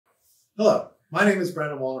Hello, my name is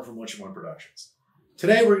Brandon Wallner from What You Want Productions.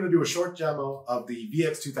 Today we're going to do a short demo of the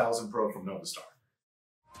VX2000 Pro from Novastar.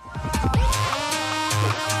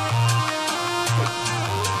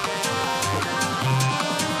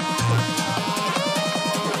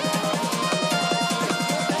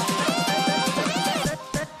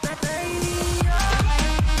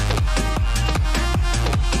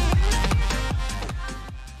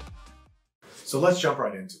 So let's jump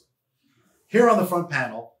right into it. Here on the front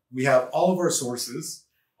panel, we have all of our sources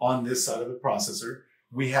on this side of the processor.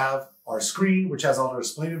 We have our screen, which has all our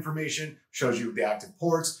display information, shows you the active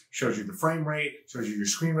ports, shows you the frame rate, shows you your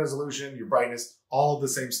screen resolution, your brightness, all of the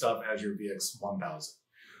same stuff as your VX1000.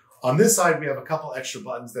 On this side, we have a couple extra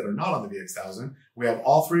buttons that are not on the VX1000. We have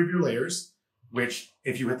all three of your layers, which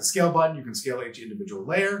if you hit the scale button, you can scale each individual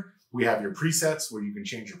layer. We have your presets where you can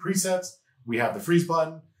change your presets. We have the freeze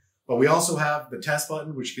button. But we also have the test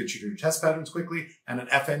button, which gets you to your test patterns quickly, and an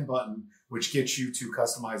FN button, which gets you to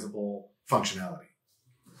customizable functionality.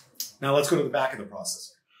 Now let's go to the back of the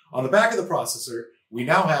processor. On the back of the processor, we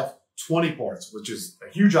now have 20 ports, which is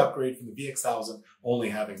a huge upgrade from the VX1000 only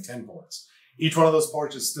having 10 ports. Each one of those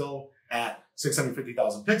ports is still at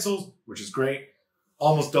 650,000 pixels, which is great,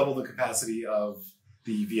 almost double the capacity of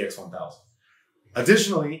the VX1000.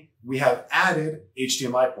 Additionally, we have added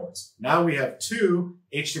HDMI ports. Now we have 2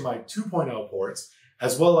 HDMI 2.0 ports,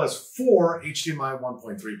 as well as 4 HDMI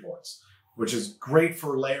 1.3 ports, which is great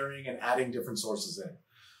for layering and adding different sources in.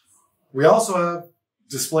 We also have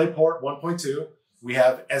DisplayPort 1.2. We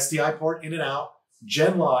have SDI port in and out,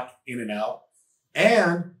 Genlock in and out,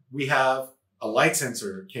 and we have a light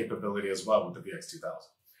sensor capability as well with the VX2000.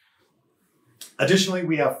 Additionally,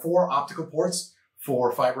 we have 4 optical ports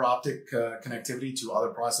for fiber optic connectivity to other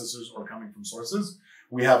processors or coming from sources.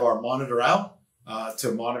 We have our monitor out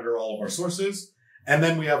to monitor all of our sources. And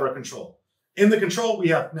then we have our control. In the control, we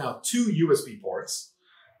have now 2 USB ports.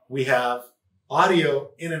 We have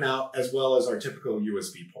audio in and out, as well as our typical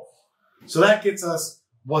USB port. So that gets us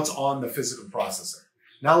what's on the physical processor.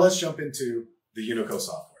 Now let's jump into the UNICO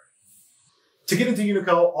software. To get into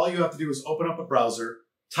UNICO, all you have to do is open up a browser,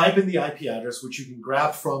 type in the IP address, which you can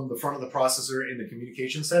grab from the front of the processor in the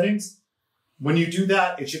communication settings. When you do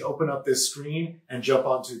that, it should open up this screen and jump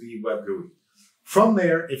onto the web GUI. From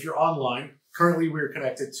there, if you're online, currently we're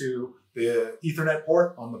connected to the Ethernet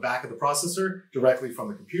port on the back of the processor directly from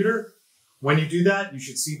the computer. When you do that, you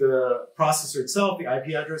should see the processor itself, the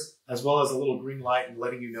IP address, as well as a little green light and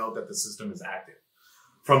letting you know that the system is active.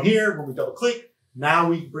 From here, when we double click, now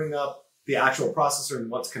we bring up the actual processor and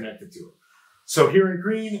what's connected to it. So here in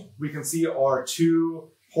green, we can see our 2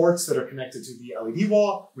 ports that are connected to the LED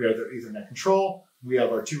wall. We have the Ethernet control. We have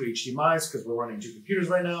our 2 HDMIs because we're running 2 computers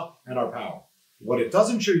right now, and our power. What it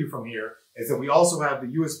doesn't show you from here is that we also have the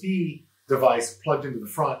USB device plugged into the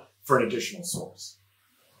front for an additional source.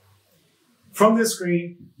 From this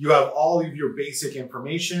screen, you have all of your basic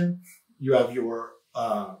information. You have your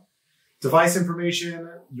device information,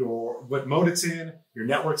 what mode it's in, your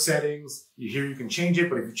network settings. Here you can change it,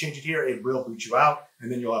 but if you change it here, it will boot you out,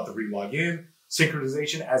 and then you'll have to re-log in.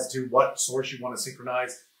 Synchronization as to what source you want to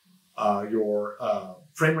synchronize your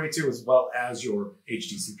frame rate to, as well as your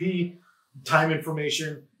HDCP, time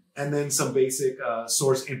information, and then some basic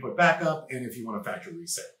source input backup, and if you want a factory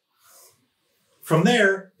reset. From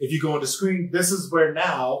there, if you go into screen, this is where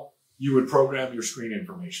now you would program your screen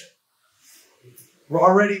information.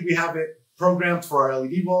 We have it programmed for our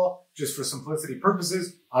LED wall, just for simplicity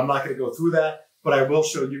purposes. I'm not going to go through that, but I will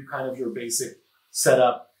show you kind of your basic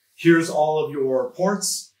setup. Here's all of your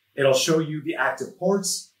ports. It'll show you the active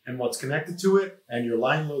ports and what's connected to it, and your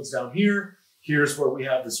line loads down here. Here's where we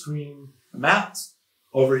have the screen mapped.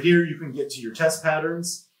 Over here, you can get to your test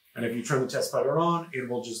patterns, and if you turn the test pattern on, it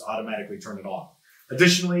will just automatically turn it on.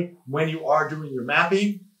 Additionally, when you are doing your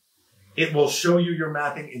mapping, it will show you your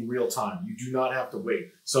mapping in real time. You do not have to wait.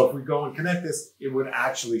 So if we go and connect this, it would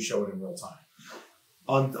actually show it in real time.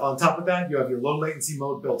 On top of that, you have your low latency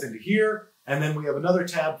mode built into here. And then we have another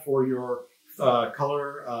tab for your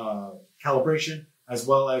color calibration, as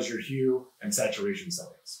well as your hue and saturation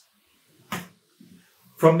settings.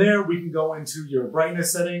 From there, we can go into your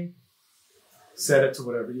brightness setting, set it to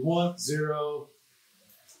whatever you want, 0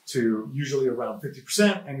 to usually around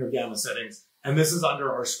 50%, and your gamma settings. And this is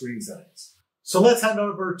under our screen settings. So let's head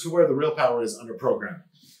over to where the real power is under programming.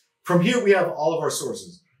 From here, we have all of our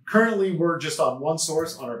sources. Currently, we're just on one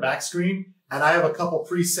source on our back screen, and I have a couple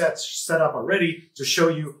presets set up already to show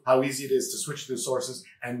you how easy it is to switch to sources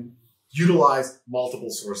and utilize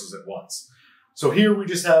multiple sources at once. So here we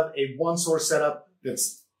just have a one source setup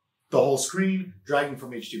that's the whole screen, dragging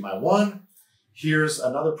from HDMI 1. Here's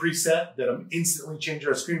another preset that'll instantly change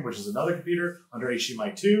our screen, which is another computer under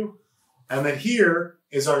HDMI 2. And then here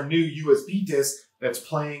is our new USB disk that's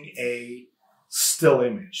playing a still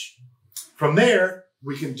image. From there,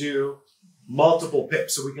 we can do multiple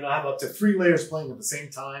pips. So we can have up to 3 layers playing at the same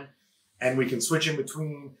time, and we can switch in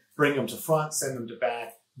between, bring them to front, send them to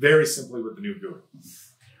back, very simply with the new GUI.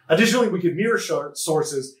 Additionally, we can mirror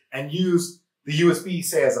sources and use the USB,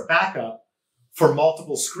 say, as a backup for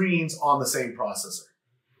multiple screens on the same processor.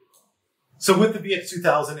 So with the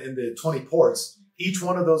VX2000 and the 20 ports, each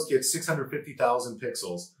one of those gets 650,000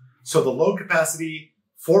 pixels. So the load capacity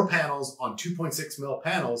for panels on 2.6 mil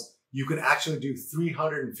panels, you can actually do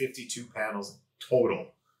 352 panels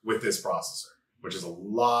total with this processor, which is a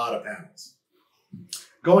lot of panels.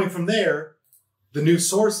 Going from there, the new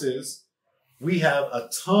sources, we have a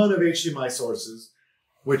ton of HDMI sources,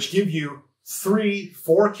 which give you 3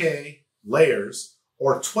 4K layers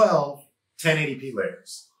or 12 1080p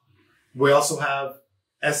layers. We also have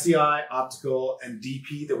SDI, optical, and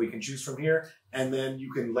DP that we can choose from here, and then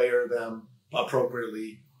you can layer them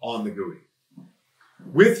appropriately on the GUI.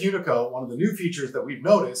 With UNICO, one of the new features that we've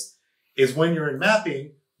noticed is when you're in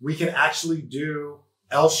mapping, we can actually do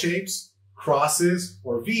L shapes, crosses,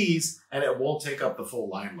 or Vs, and it won't take up the full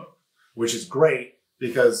line load, which is great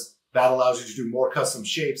because that allows you to do more custom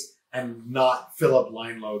shapes and not fill up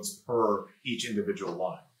line loads per each individual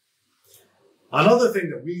line. Another thing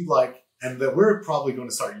that we like and that we're probably going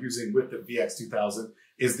to start using with the VX2000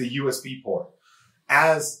 is the USB port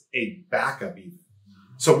as a backup even.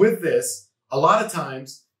 So with this, a lot of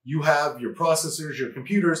times you have your processors, your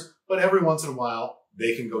computers, but every once in a while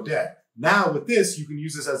they can go dead. Now with this, you can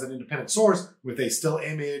use this as an independent source with a still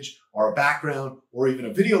image or a background or even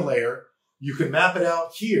a video layer. You can map it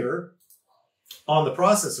out here on the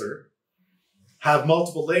processor, have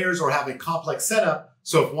multiple layers or have a complex setup.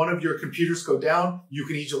 So if one of your computers go down, you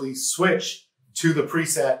can easily switch to the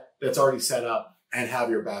preset that's already set up and have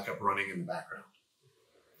your backup running in the background.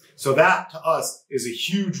 So that to us is a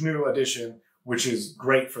huge new addition, which is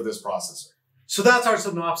great for this processor. So that's our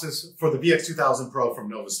synopsis for the VX2000 Pro from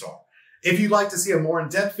Novastar. If you'd like to see a more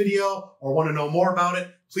in-depth video or want to know more about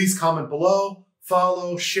it, please comment below,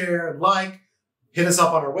 follow, share, and like. Hit us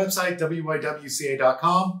up on our website,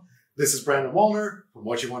 wywca.com. This is Brandon Wallner from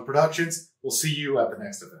What You Want Productions. We'll see you at the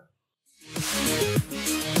next event.